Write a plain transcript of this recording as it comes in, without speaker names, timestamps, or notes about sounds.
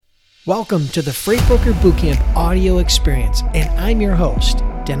Welcome to the Freight Broker Bootcamp audio experience, and I'm your host,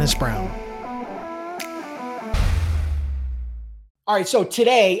 Dennis Brown. All right, so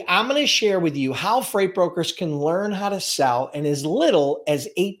today I'm going to share with you how freight brokers can learn how to sell in as little as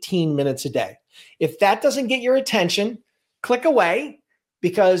 18 minutes a day. If that doesn't get your attention, click away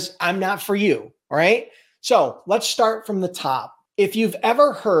because I'm not for you, all right? So let's start from the top. If you've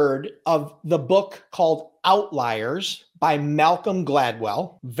ever heard of the book called Outliers by Malcolm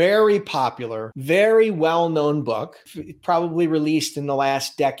Gladwell, very popular, very well-known book, probably released in the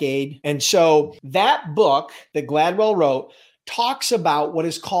last decade. And so that book that Gladwell wrote talks about what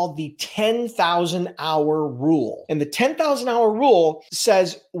is called the 10,000 hour rule. And the 10,000 hour rule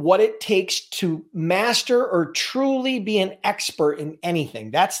says what it takes to master or truly be an expert in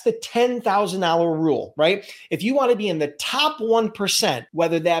anything. That's the 10,000 hour rule, right? If you want to be in the top 1%,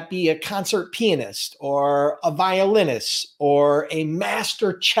 whether that be a concert pianist or a violinist or a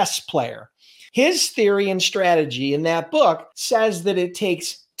master chess player, his theory and strategy in that book says that it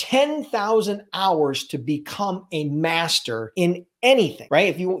takes 10,000 hours to become a master in anything,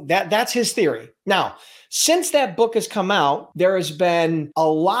 right? That's his theory. Now, since that book has come out, there has been a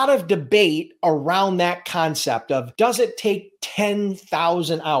lot of debate around that concept of, does it take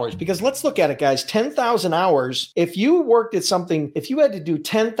 10,000 hours? Because let's look at it, guys. 10,000 hours, if you worked at something, if you had to do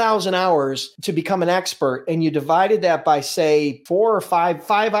 10,000 hours to become an expert and you divided that by, say, 4 or 5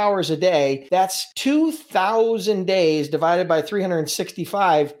 hours a day, that's 2,000 days divided by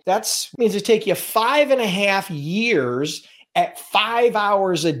 365. That means it take you 5.5 years at 5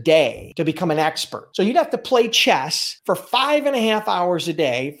 hours a day to become an expert. So you'd have to play chess for 5.5 hours a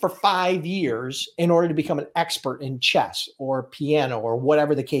day for 5 years in order to become an expert in chess or piano or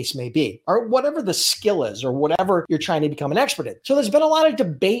whatever the case may be, or whatever the skill is or whatever you're trying to become an expert in. So there's been a lot of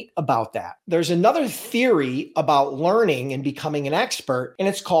debate about that. There's another theory about learning and becoming an expert, and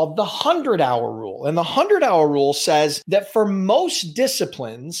it's called the 100-hour rule. And the 100-hour rule says that for most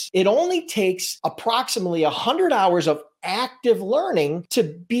disciplines, it only takes approximately 100 hours of active learning to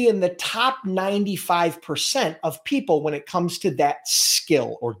be in the top 95% of people when it comes to that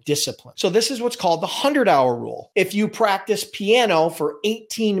skill or discipline. So this is what's called the 100-hour rule. If you practice piano for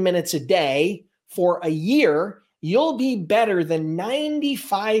 18 minutes a day for a year, you'll be better than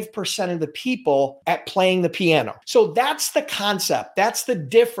 95% of the people at playing the piano. So that's the concept. That's the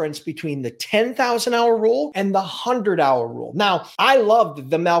difference between the 10,000 hour rule and the 100-hour rule. Now, I loved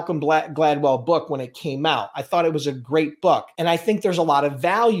the Malcolm Gladwell book when it came out. I thought it was a great book, and I think there's a lot of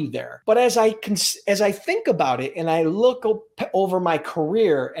value there. But as I think about it and I look over my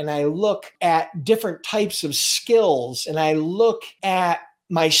career and I look at different types of skills and I look at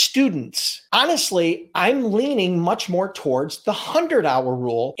my students, honestly, I'm leaning much more towards the 100-hour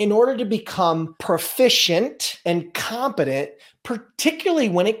rule in order to become proficient and competent, particularly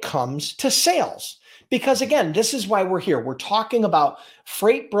when it comes to sales. Because again, this is why we're here. We're talking about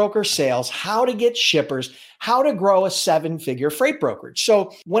freight broker sales, how to get shippers, how to grow a 7-figure freight brokerage.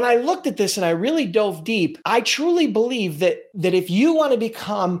 So when I looked at this and I really dove deep, I truly believe that if you want to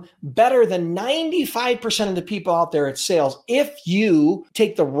become better than 95% of the people out there at sales, if you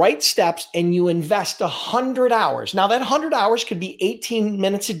take the right steps and you invest 100 hours, now that 100 hours could be 18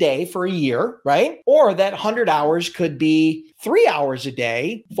 minutes a day for a year, right? Or that 100 hours could be 3 hours a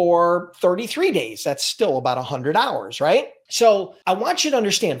day for 33 days. That's still about 100 hours, right? So I want you to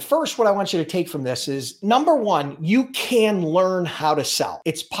understand, first, what I want you to take from this is, number one, you can learn how to sell.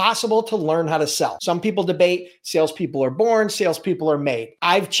 It's possible to learn how to sell. Some people debate salespeople are born, salespeople are made.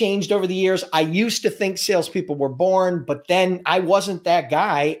 I've changed over the years. I used to think salespeople were born, but then I wasn't that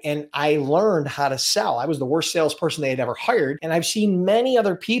guy and I learned how to sell. I was the worst salesperson they had ever hired. And I've seen many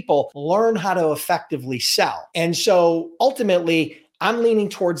other people learn how to effectively sell. And so ultimately, I'm leaning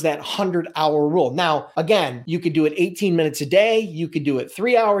towards that 100-hour rule. Now, again, you could do it 18 minutes a day. You could do it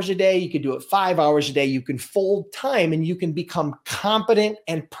 3 hours a day. You could do it 5 hours a day. You can fold time and you can become competent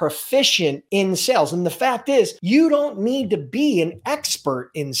and proficient in sales. And the fact is, you don't need to be an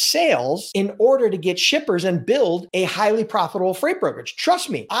expert in sales in order to get shippers and build a highly profitable freight brokerage. Trust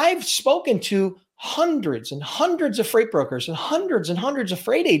me, I've spoken to hundreds and hundreds of freight brokers and hundreds of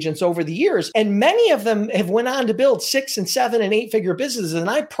freight agents over the years. And many of them have went on to build 6 and 7 and 8-figure businesses. And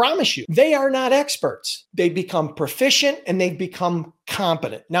I promise you, they are not experts. They become proficient and they've become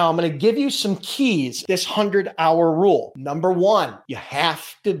competent. Now I'm going to give you some keys, this 100-hour rule. Number one, you have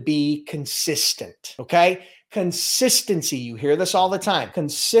to be consistent. Okay. Consistency. You hear this all the time.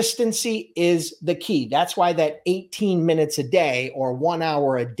 Consistency is the key. That's why that 18 minutes a day or 1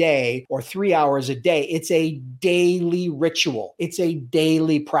 hour a day or 3 hours a day, it's a daily ritual. It's a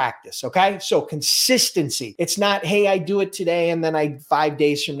daily practice. Okay. So consistency. It's not, hey, I do it today. And then 5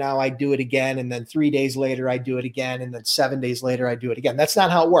 days from now, I do it again. And then 3 days later, I do it again. And then 7 days later, I do it again. That's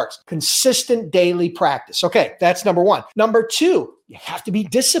not how it works. Consistent daily practice. Okay. That's number one. Number two, you have to be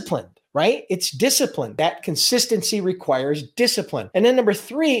disciplined. Right? It's discipline. That consistency requires discipline. And then number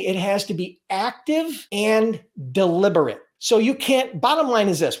three, it has to be active and deliberate. So you can't, bottom line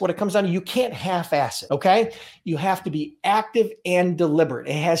is this, what it comes down to, you can't half-ass it, okay? You have to be active and deliberate.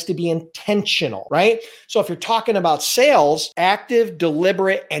 It has to be intentional, right? So if you're talking about sales, active,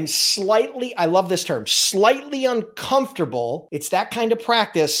 deliberate, and slightly, I love this term, slightly uncomfortable, it's that kind of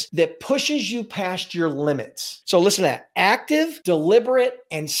practice that pushes you past your limits. So listen to that, active, deliberate,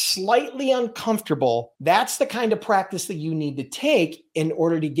 and slightly uncomfortable, that's the kind of practice that you need to take in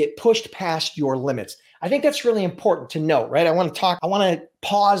order to get pushed past your limits. I think that's really important to note, right? I want to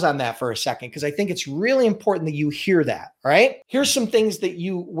pause on that for a second because I think it's really important that you hear that, right? Here's some things that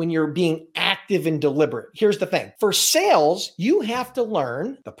when you're being active and deliberate, here's the thing. For sales, you have to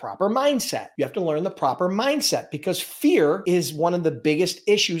learn the proper mindset. You have to learn the proper mindset because fear is one of the biggest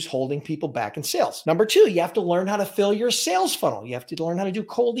issues holding people back in sales. Number two, you have to learn how to fill your sales funnel. You have to learn how to do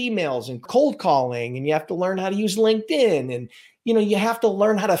cold emails and cold calling, and you have to learn how to use LinkedIn, and you have to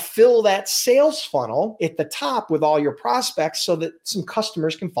learn how to fill that sales funnel at the top with all your prospects so that some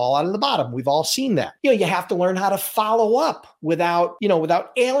customers can fall out of the bottom. We've all seen that. You have to learn how to follow up without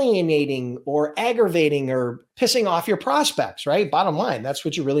alienating or aggravating or pissing off your prospects, right? Bottom line, that's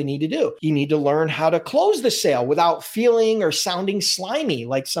what you really need to do. You need to learn how to close the sale without feeling or sounding slimy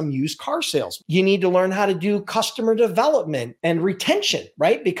like some used car sales. You need to learn how to do customer development and retention,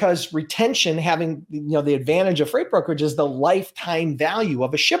 right? Because retention, having the advantage of freight brokerage is the lifetime value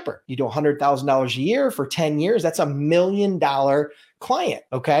of a shipper. You do $100,000 a year for 10 years, that's $1 million client,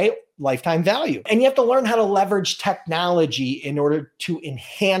 okay? Lifetime value. And you have to learn how to leverage technology in order to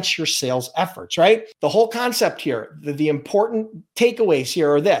enhance your sales efforts, right? The whole concept here, the important takeaways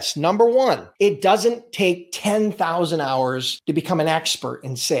here are this. Number one, it doesn't take 10,000 hours to become an expert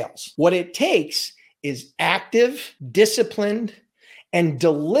in sales. What it takes is active, disciplined, and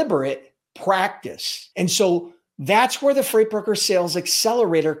deliberate practice. And so that's where the Freight Broker Sales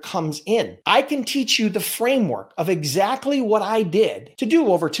Accelerator comes in. I can teach you the framework of exactly what I did to do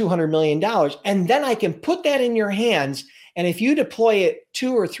over $200 million. And then I can put that in your hands. And if you deploy it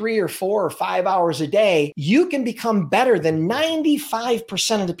 2 or 3 or 4 or 5 hours a day, you can become better than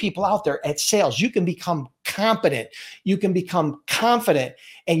 95% of the people out there at sales. You can become competent. You can become confident,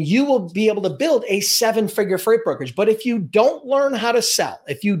 and you will be able to build a 7-figure freight brokerage. But if you don't learn how to sell,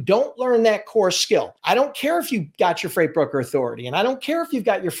 if you don't learn that core skill, I don't care if you got your freight broker authority, and I don't care if you've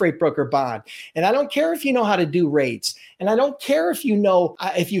got your freight broker bond, and I don't care if you know how to do rates, and I don't care if you know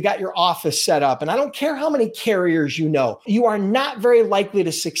if you got your office set up, and I don't care how many carriers you know. You are not very likely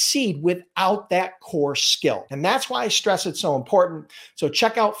to succeed without that core skill. And that's why I stress it's so important. So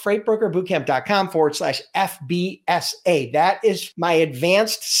check out freightbrokerbootcamp.com/FBSA. That is my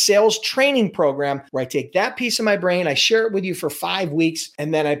advanced sales training program where I take that piece of my brain, I share it with you for 5 weeks,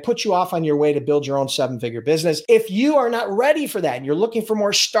 and then I put you off on your way to build your own 7-figure business. If you are not ready for that and you're looking for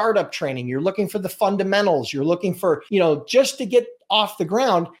more startup training, you're looking for the fundamentals, you're looking for, just to get off the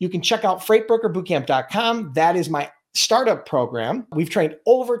ground, you can check out freightbrokerbootcamp.com. That is my startup program. We've trained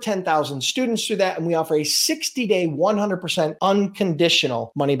over 10,000 students through that, and we offer a 60-day, 100%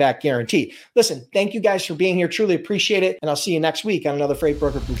 unconditional money-back guarantee. Listen, thank you guys for being here. Truly appreciate it. And I'll see you next week on another Freight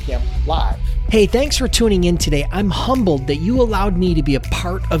Broker Bootcamp Live. Hey, thanks for tuning in today. I'm humbled that you allowed me to be a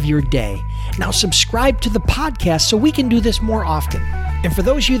part of your day. Now subscribe to the podcast so we can do this more often. And for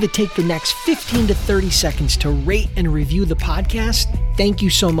those of you that take the next 15 to 30 seconds to rate and review the podcast, thank you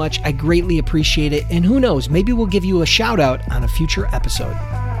so much. I greatly appreciate it. And who knows, maybe we'll give you a shout out on a future episode.